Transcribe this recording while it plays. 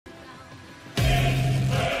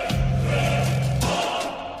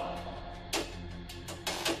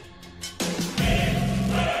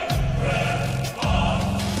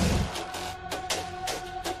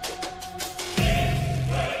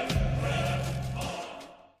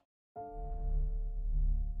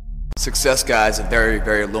Success, guys, is a very,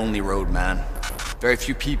 very lonely road, man. Very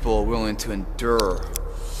few people are willing to endure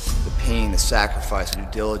the pain, the sacrifice, the due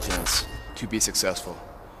diligence to be successful.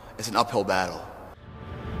 It's an uphill battle.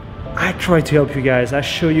 I try to help you guys. I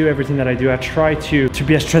show you everything that I do. I try to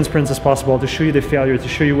be as transparent as possible, to show you the failure, to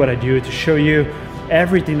show you what I do, to show you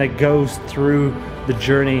everything that goes through the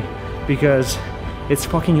journey, because it's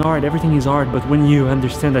fucking hard. Everything is hard, but when you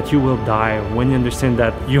understand that you will die, when you understand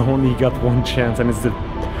that you only got one chance, and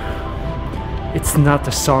it's not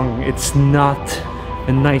a song, it's not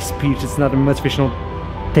a nice speech, it's not a motivational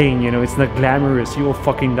thing, you know, it's not glamorous. You will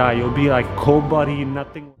fucking die. You'll be like cold body,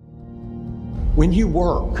 nothing. When you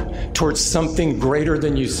work towards something greater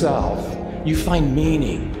than yourself, you find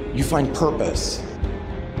meaning, you find purpose.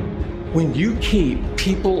 When you keep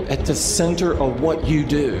people at the center of what you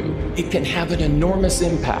do, it can have an enormous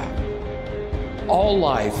impact. All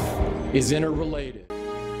life is interrelated.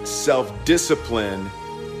 Self-discipline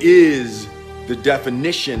is the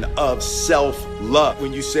definition of self-love.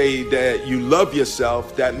 When you say that you love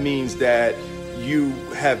yourself, that means that you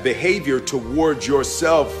have behavior towards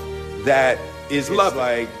yourself that is love.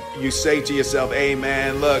 Like you say to yourself, hey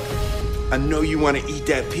man, look, I know you want to eat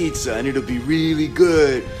that pizza and it'll be really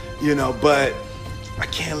good, you know, but I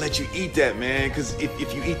can't let you eat that, man, because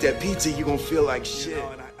if you eat that pizza, you're gonna feel like shit.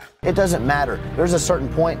 It doesn't matter. There's a certain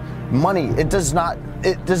point. Money, it does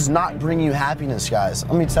not bring you happiness, guys.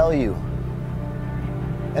 Let me tell you.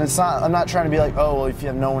 And it's not, I'm not trying to be like, oh, well, if you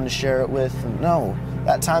have no one to share it with. No,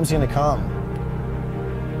 that time's gonna come.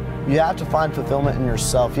 You have to find fulfillment in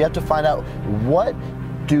yourself. You have to find out, what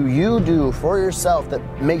do you do for yourself that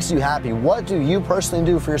makes you happy? What do you personally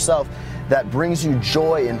do for yourself that brings you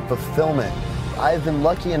joy and fulfillment? I've been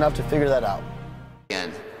lucky enough to figure that out.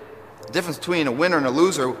 The difference between a winner and a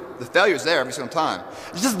loser, the failure's there every single time.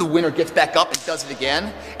 It's just the winner gets back up and does it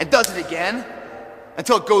again,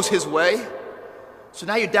 until it goes his way. So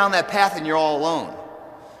now you're down that path and you're all alone.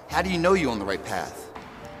 How do you know you're on the right path?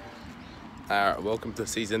 Alright, welcome to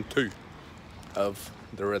season 2 of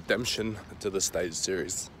the Redemption to the Stage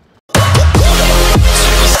series.